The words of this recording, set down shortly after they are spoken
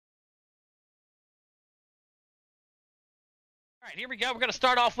All right, here we go. We're going to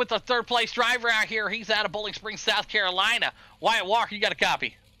start off with the third place driver out here. He's out of Bowling Springs, South Carolina. Wyatt Walker, you got a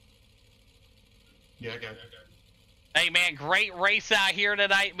copy? Yeah, I got it. Hey, man, great race out here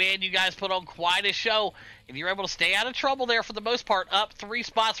tonight, man. You guys put on quite a show, and you're able to stay out of trouble there for the most part. Up 3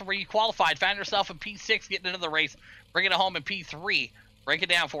 spots from where you qualified. Found yourself in P6 getting into the race, bringing it home in P3. Break it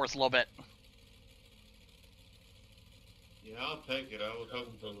down for us a little bit. Yeah, I'll take it. I was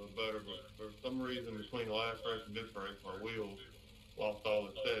hoping for a little better, but for some reason between the last race and this race, my wheels lost all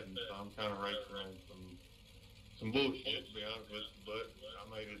its setting, so I'm kind of racing on some bullshit, to be honest with you. But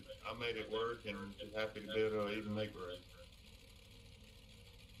I made it work, and just happy to be able to even make the race.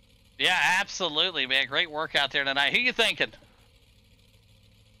 Yeah, absolutely, man. Great work out there tonight. Who you thinking?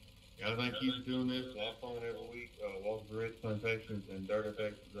 Yeah, I think keep doing this. Have fun every week. Walker Ridge Plantations and Dirt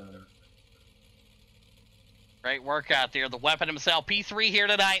FX Design. Great work out there. The weapon himself, P3 here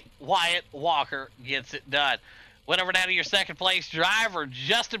tonight. Wyatt Walker gets it done. Went over down to your second place driver,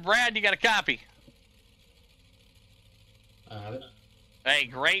 Justin Brad. You got a copy? I have it. Hey,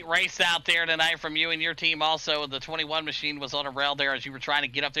 great race out there tonight from you and your team also. The 21 machine was on a rail there as you were trying to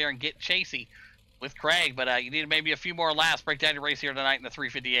get up there and get chasey with Craig, but you needed maybe a few more laps. Break down your race here tonight in the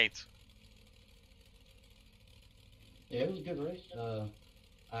 358s. Yeah, it was a good race.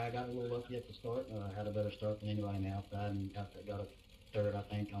 I got a little lucky at the start. I had a better start than anybody else. I hadn't got a third, I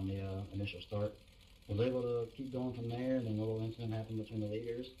think, on the initial start. Was able to keep going from there, and then a little incident happened between the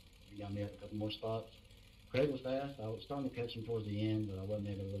leaders. He got me up a couple more spots. Craig was fast. I was starting to catch him towards the end, but I wasn't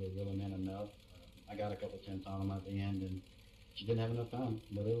able to really reel him in enough. I got a couple tenths on him at the end, and just didn't have enough time.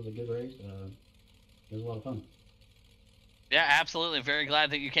 But it was a good race. It was a lot of fun. Yeah, absolutely. Very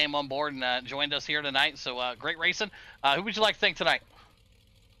glad that you came on board and joined us here tonight. So great racing. Who would you like to thank tonight?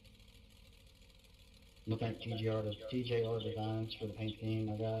 I thank TJR Designs for the paint scheme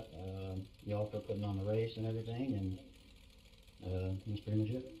I got. Y'all for putting on the race and everything, and that's pretty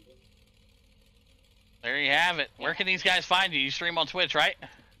much it. There you have it. Where can these guys find you? You stream on Twitch, right?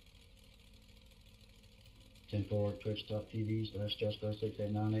 10-4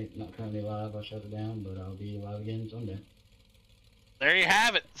 twitch.tv/JustGo6898. Not currently live. I shut it down, but I'll be live again Sunday. There you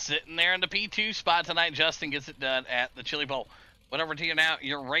have it. Sitting there in the P2 spot tonight. Justin gets it done at the Chili Bowl. Went over to you now,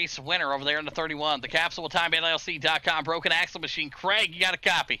 your race winner over there in the 31. The Capsule Time LLC.com. Broken Axle Machine. Craig, you got a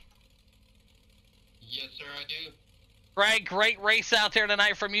copy? Yes, sir, I do. Craig, great race out there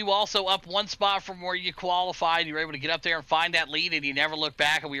tonight from you. Also up 1 spot from where you qualified. You were able to get up there and find that lead, and you never looked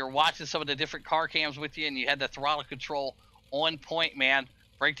back. And we were watching some of the different car cams with you, and you had the throttle control on point, man.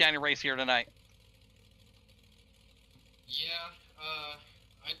 Break down your race here tonight. Yeah,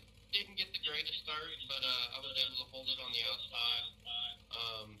 I didn't get the greatest start, but I was able to hold it on the outside.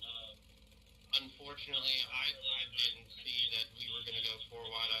 Unfortunately, I didn't see that we were going to go 4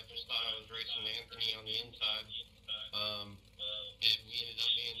 wide. I just thought I was racing Anthony on the inside. We ended up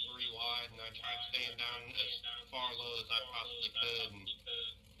being 3 wide, and I tried staying down as far low as I possibly could,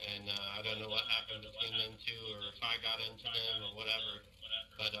 and I don't know what happened between them two, or if I got into them or whatever,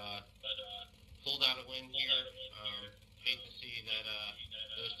 but pulled out a win here. Hate to see that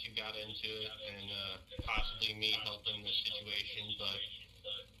those two got into it, and possibly me helping the situation, but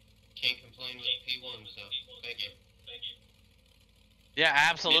can't complain with P1, so thank you. Yeah,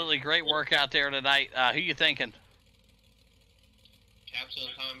 absolutely. Great work out there tonight. Who you thinking? Capsule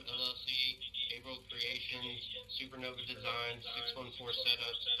Time LLC, April Creations, Supernova Designs, 614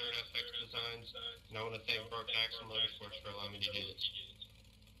 Setups, Third FX Designs, and I want to thank Broken Axle Motorsports for allowing me to do this.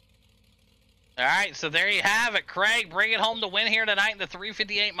 All right, so there you have it. Craig bringing home the win here tonight in the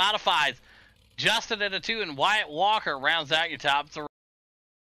 358 Modifieds. Justin at a 2, and Wyatt Walker rounds out your top 3.